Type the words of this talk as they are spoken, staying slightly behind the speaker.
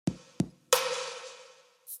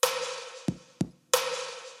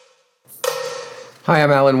Hi,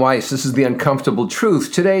 I'm Alan Weiss. This is The Uncomfortable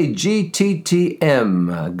Truth. Today,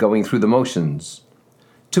 GTTM, going through the motions.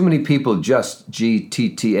 Too many people just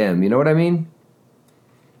GTTM. You know what I mean?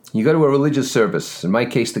 You go to a religious service, in my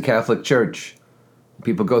case, the Catholic Church.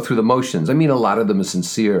 People go through the motions. I mean, a lot of them are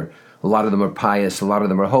sincere. A lot of them are pious. A lot of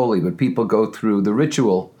them are holy. But people go through the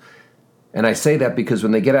ritual. And I say that because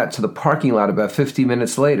when they get out to the parking lot about 50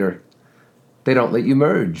 minutes later, they don't let you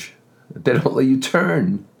merge. They don't let you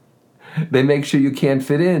turn. They make sure you can't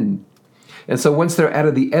fit in. And so once they're out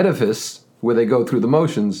of the edifice where they go through the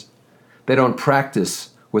motions, they don't practice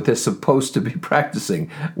what they're supposed to be practicing,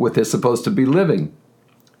 what they're supposed to be living,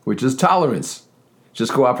 which is tolerance,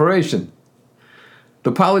 just cooperation.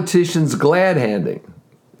 The politicians glad-handing,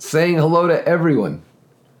 saying hello to everyone,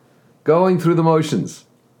 going through the motions.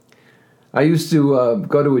 I used to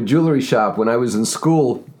go to a jewelry shop when I was in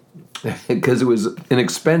school because it was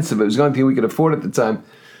inexpensive. It was the only thing we could afford at the time.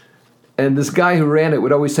 And this guy who ran it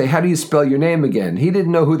would always say, "How do you spell your name again?" He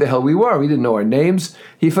didn't know who the hell we were. He didn't know our names.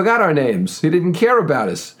 He forgot our names. He didn't care about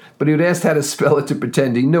us. But he would ask how to spell it to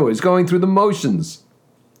pretend he knew. He's going through the motions.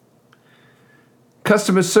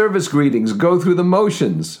 Customer service greetings go through the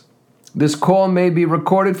motions. This call may be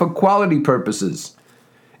recorded for quality purposes.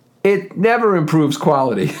 It never improves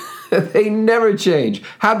quality. They never change.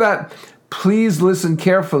 How about, please listen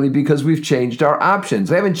carefully because we've changed our options.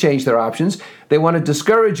 They haven't changed their options. They want to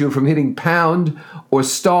discourage you from hitting pound or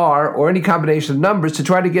star or any combination of numbers to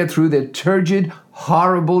try to get through their turgid,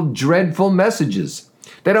 horrible, dreadful messages.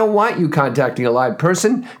 They don't want you contacting a live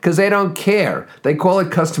person because they don't care. They call it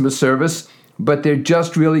customer service, but they're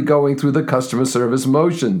just really going through the customer service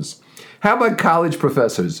motions. How about college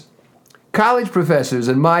professors? College professors,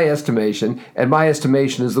 in my estimation, and my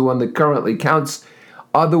estimation is the one that currently counts,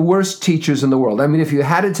 are the worst teachers in the world. I mean, if you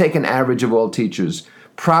had to take an average of all teachers,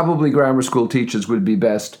 probably grammar school teachers would be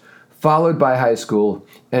best, followed by high school,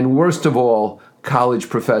 and worst of all, college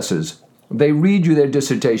professors. They read you their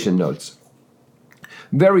dissertation notes.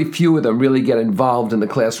 Very few of them really get involved in the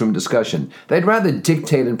classroom discussion. They'd rather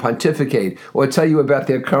dictate and pontificate or tell you about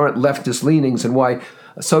their current leftist leanings and why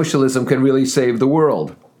socialism can really save the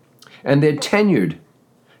world. And they're tenured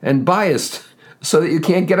and biased so that you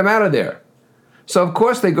can't get them out of there. So, of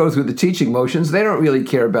course, they go through the teaching motions. They don't really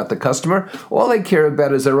care about the customer. All they care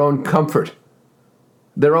about is their own comfort,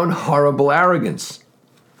 their own horrible arrogance.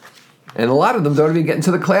 And a lot of them don't even get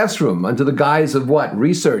into the classroom under the guise of what?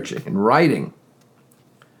 Researching and writing.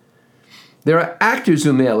 There are actors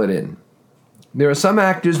who mail it in. There are some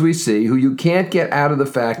actors we see who you can't get out of the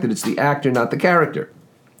fact that it's the actor, not the character.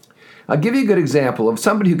 I'll give you a good example of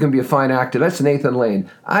somebody who can be a fine actor. That's Nathan Lane.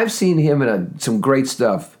 I've seen him in some great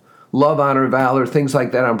stuff. Love, Honor, Valor, things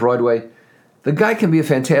like that on Broadway. The guy can be a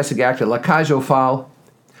fantastic actor, La Cage aux Folles.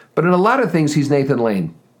 But in a lot of things, he's Nathan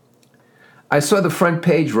Lane. I saw the Front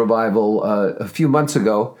Page revival a few months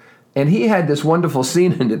ago, and he had this wonderful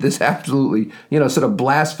scene in it, this absolutely, sort of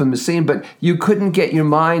blasphemous scene, but you couldn't get your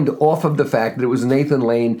mind off of the fact that it was Nathan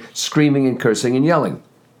Lane screaming and cursing and yelling.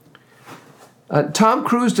 Tom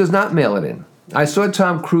Cruise does not mail it in. I saw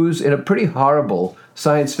Tom Cruise in a pretty horrible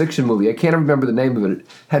science fiction movie. I can't remember the name of it. It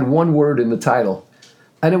had one word in the title.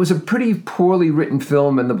 And it was a pretty poorly written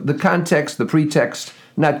film, and the context, the pretext,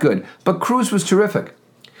 not good. But Cruise was terrific.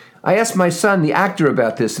 I asked my son, the actor,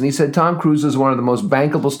 about this, and he said Tom Cruise is one of the most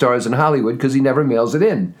bankable stars in Hollywood because he never mails it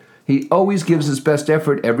in. He always gives his best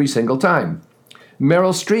effort every single time.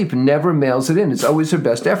 Meryl Streep never mails it in. It's always her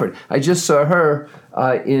best effort. I just saw her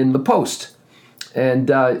in The Post. And,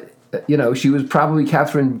 she was probably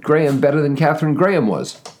Katharine Graham better than Katharine Graham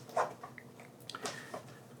was.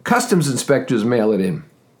 Customs inspectors mail it in.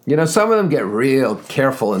 Some of them get real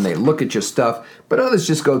careful and they look at your stuff, but others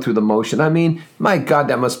just go through the motion. I mean, my God,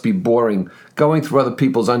 that must be boring, going through other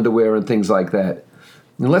people's underwear and things like that.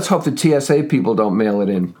 And let's hope the TSA people don't mail it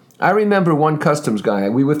in. I remember one customs guy,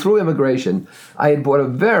 we were through immigration. I had bought a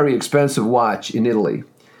very expensive watch in Italy,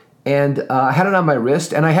 and I had it on my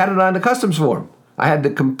wrist, and I had it on the customs form. I had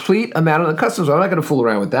the complete amount of the customs. I'm not going to fool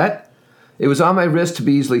around with that. It was on my wrist to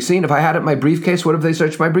be easily seen. If I had it in my briefcase, what if they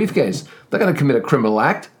searched my briefcase? They're going to commit a criminal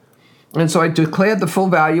act. And so I declared the full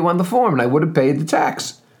value on the form, and I would have paid the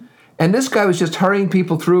tax. And this guy was just hurrying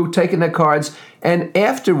people through, taking their cards, and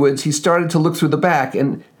afterwards he started to look through the back.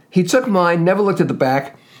 And he took mine, never looked at the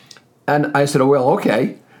back, and I said, "Oh, well,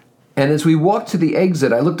 okay." And as we walked to the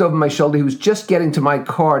exit, I looked over my shoulder. He was just getting to my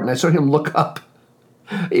card, and I saw him look up.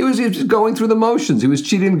 He was just going through the motions. He was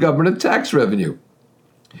cheating the government of tax revenue.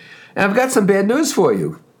 And I've got some bad news for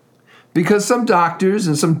you. Because some doctors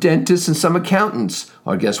and some dentists and some accountants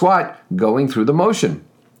are, guess what, going through the motion.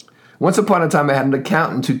 Once upon a time, I had an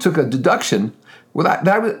accountant who took a deduction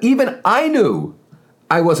without, even I knew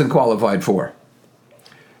I wasn't qualified for.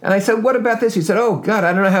 And I said, what about this? He said, oh, God,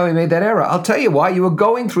 I don't know how he made that error. I'll tell you why. You were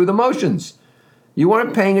going through the motions. You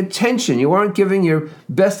weren't paying attention. You weren't giving your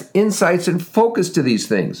best insights and focus to these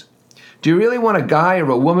things. Do you really want a guy or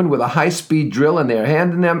a woman with a high-speed drill in their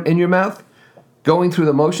hand in your mouth going through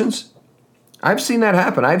the motions? I've seen that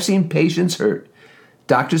happen. I've seen patients hurt.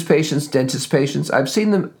 Doctors' patients, dentists' patients. I've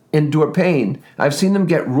seen them endure pain. I've seen them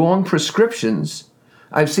get wrong prescriptions.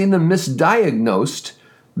 I've seen them misdiagnosed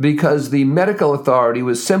because the medical authority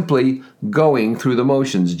was simply going through the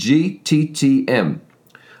motions. GTTM.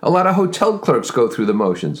 A lot of hotel clerks go through the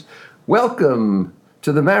motions. Welcome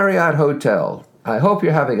to the Marriott Hotel. I hope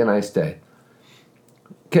you're having a nice day.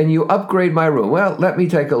 Can you upgrade my room? Well, let me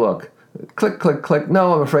take a look. Click, click, click.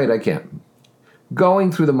 No, I'm afraid I can't.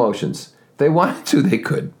 Going through the motions. If they wanted to, they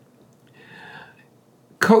could.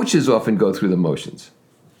 Coaches often go through the motions.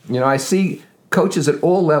 I see coaches at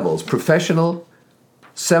all levels, professional,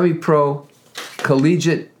 semi-pro,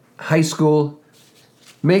 collegiate, high school,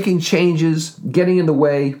 making changes, getting in the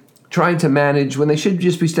way, trying to manage when they should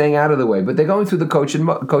just be staying out of the way. But they're going through the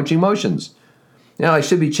coaching motions. I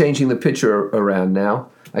should be changing the pitcher around now.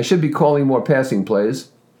 I should be calling more passing plays.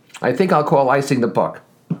 I think I'll call icing the puck.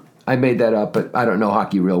 I made that up, but I don't know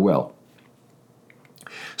hockey real well.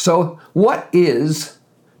 So what is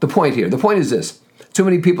the point here? The point is this. Too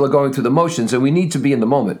many people are going through the motions, and we need to be in the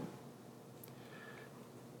moment.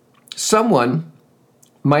 Someone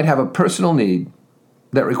might have a personal need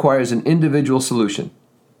that requires an individual solution,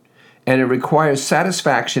 and it requires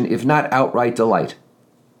satisfaction, if not outright delight.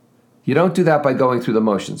 You don't do that by going through the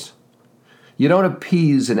motions. You don't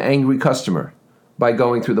appease an angry customer by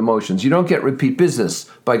going through the motions. You don't get repeat business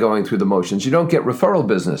by going through the motions. You don't get referral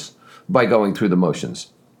business by going through the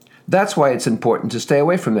motions. That's why it's important to stay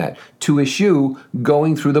away from that, to eschew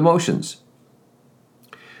going through the motions.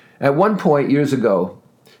 At one point years ago,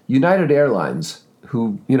 United Airlines,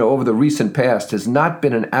 who, over the recent past has not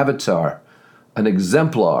been an avatar, an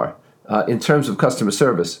exemplar in terms of customer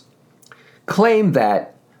service, claimed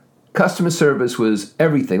that customer service was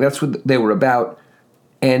everything. That's what they were about.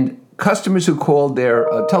 And customers who called their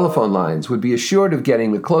telephone lines would be assured of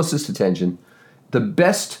getting the closest attention, the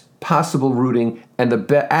best possible routing, and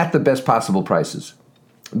at the best possible prices.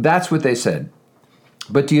 That's what they said.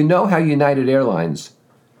 But do you know how United Airlines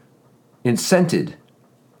incented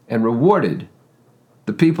and rewarded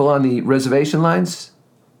the people on the reservation lines?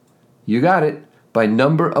 You got it, by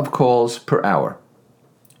number of calls per hour.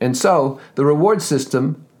 And so the reward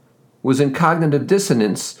system was in cognitive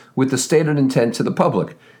dissonance with the stated intent to the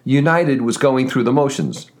public. United was going through the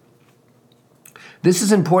motions. This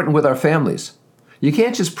is important with our families. You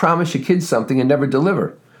can't just promise your kids something and never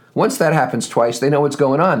deliver. Once that happens twice, they know what's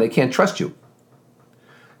going on. They can't trust you.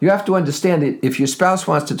 You have to understand that if your spouse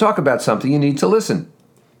wants to talk about something, you need to listen.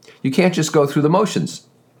 You can't just go through the motions.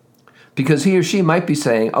 Because he or she might be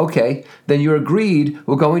saying, okay, then you're agreed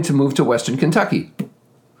we're going to move to Western Kentucky.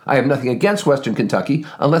 I have nothing against Western Kentucky,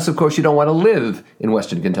 unless, of course, you don't want to live in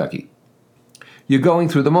Western Kentucky. You're going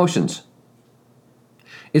through the motions.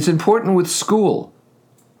 It's important with school.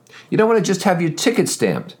 You don't want to just have your ticket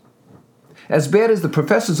stamped. As bad as the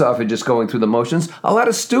professors are for just going through the motions, a lot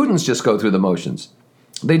of students just go through the motions.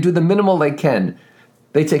 They do the minimal they can.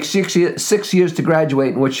 They take 6 years to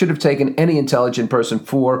graduate in what should have taken any intelligent person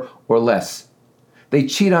 4 or less. They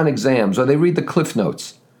cheat on exams, or they read the Cliff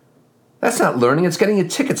Notes. That's not learning. It's getting a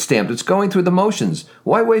ticket stamped. It's going through the motions.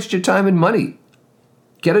 Why waste your time and money?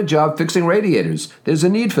 Get a job fixing radiators. There's a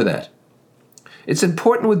need for that. It's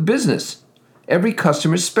important with business. Every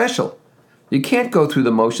customer is special. You can't go through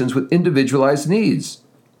the motions with individualized needs.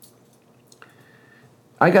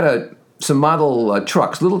 I got some model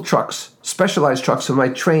trucks, little trucks, specialized trucks for my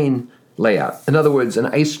train layout. In other words, an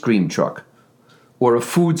ice cream truck or a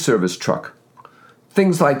food service truck.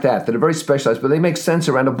 Things like that are very specialized, but they make sense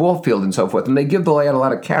around a ball field and so forth, and they give the layout a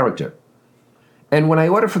lot of character. And when I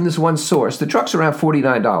order from this one source, the truck's around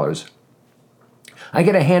 $49. I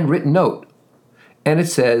get a handwritten note, and it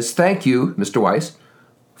says, thank you, Mr. Weiss,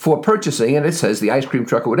 for purchasing, and it says the ice cream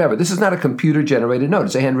truck or whatever. This is not a computer-generated note.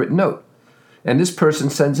 It's a handwritten note. And this person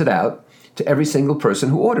sends it out to every single person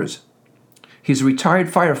who orders. He's a retired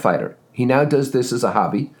firefighter. He now does this as a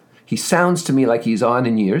hobby. He sounds to me like he's on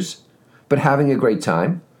in years, but having a great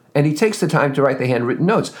time. And he takes the time to write the handwritten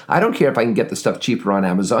notes. I don't care if I can get the stuff cheaper on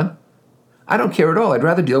Amazon. I don't care at all. I'd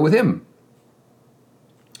rather deal with him.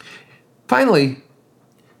 Finally,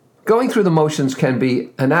 going through the motions can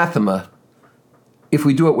be anathema if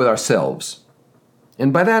we do it with ourselves.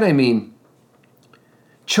 And by that I mean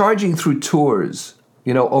charging through tours,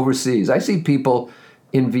 overseas. I see people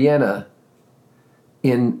in Vienna,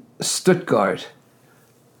 in Stuttgart,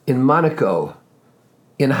 in Monaco,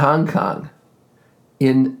 in Hong Kong,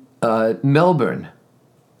 in Melbourne,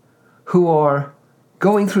 who are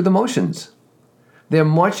going through the motions. They're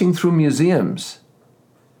marching through museums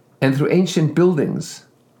and through ancient buildings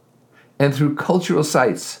and through cultural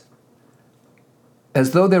sites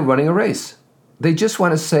as though they're running a race. They just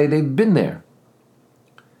want to say they've been there.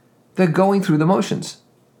 They're going through the motions.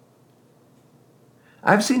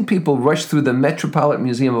 I've seen people rush through the Metropolitan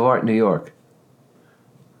Museum of Art in New York,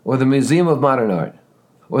 or the Museum of Modern Art,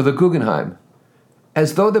 or the Guggenheim,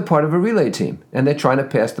 as though they're part of a relay team and they're trying to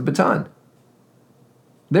pass the baton.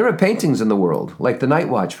 There are paintings in the world, like the Night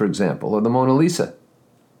Watch, for example, or the Mona Lisa,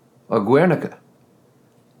 or Guernica,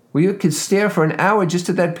 where you could stare for an hour just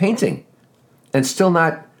at that painting and still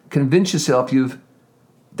not convince yourself you've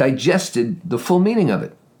digested the full meaning of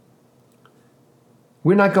it.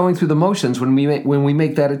 We're not going through the motions when we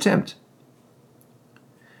make that attempt.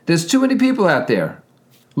 There's too many people out there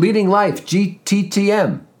leading life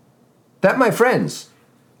GTTM. That, my friends,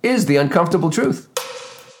 is the uncomfortable truth.